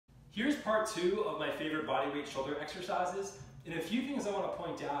Here's part 2 of my favorite bodyweight shoulder exercises. And a few things I want to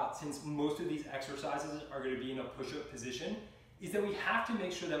point out, since most of these exercises are going to be in a push-up position, is that we have to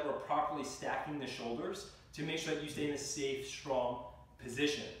make sure that we're properly stacking the shoulders to make sure that you stay in a safe, strong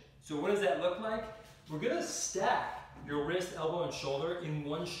position. So what does that look like? We're going to stack your wrist, elbow, and shoulder in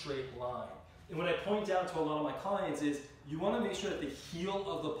one straight line. And what I point out to a lot of my clients is you want to make sure that the heel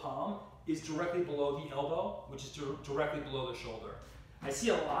of the palm is directly below the elbow, which is directly below the shoulder. I see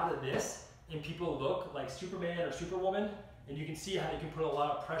a lot of this, and people look like Superman or Superwoman, and you can see how you can put a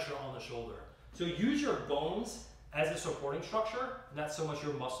lot of pressure on the shoulder. So use your bones as a supporting structure, not so much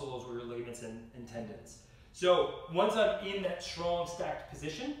your muscles or your ligaments and tendons. So once I'm in that strong stacked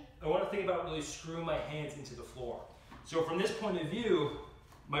position, I want to think about really screwing my hands into the floor. So from this point of view,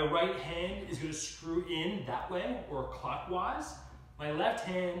 my right hand is going to screw in that way or clockwise. My left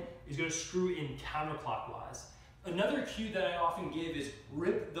hand is going to screw in counterclockwise. Another cue that I often give is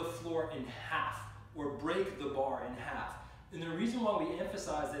rip the floor in half or break the bar in half. And the reason why we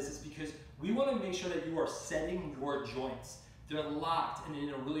emphasize this is because we want to make sure that you are setting your joints. They're locked and in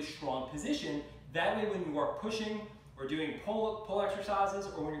a really strong position. That way when you are pushing or doing pull exercises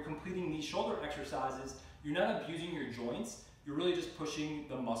or when you're completing these shoulder exercises, you're not abusing your joints, you're really just pushing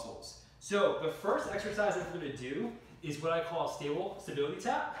the muscles. So the first exercise that we're going to do is what I call a stability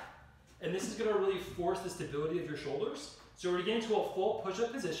tap. And this is going to really force the stability of your shoulders. So we're going to get into a full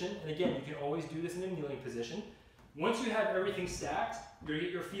push-up position. And again, you can always do this in a kneeling position. Once you have everything stacked, you're going to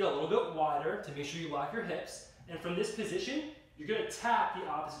get your feet a little bit wider to make sure you lock your hips. And from this position, you're going to tap the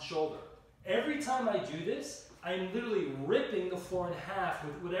opposite shoulder. Every time I do this, I'm literally ripping the floor in half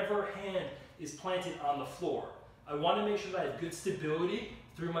with whatever hand is planted on the floor. I want to make sure that I have good stability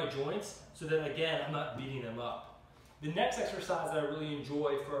through my joints so that, again, I'm not beating them up. The next exercise that I really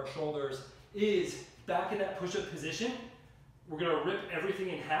enjoy for our shoulders is back in that push-up position. We're going to rip everything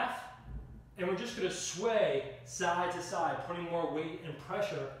in half, and we're just going to sway side to side, putting more weight and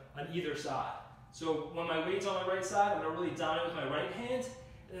pressure on either side. So when my weight's on my right side, I'm going to really dominate with my right hand,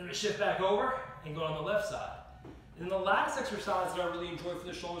 and then I'm going to shift back over and go on the left side. And then the last exercise that I really enjoy for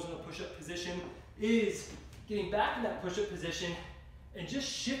the shoulders in the push-up position is getting back in that push-up position and just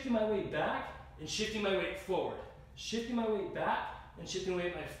shifting my weight back and shifting my weight forward. Shifting my weight back and shifting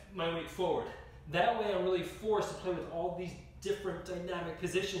my weight forward. That way I'm really forced to play with all these different dynamic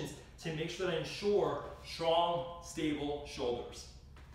positions to make sure that I ensure strong, stable shoulders.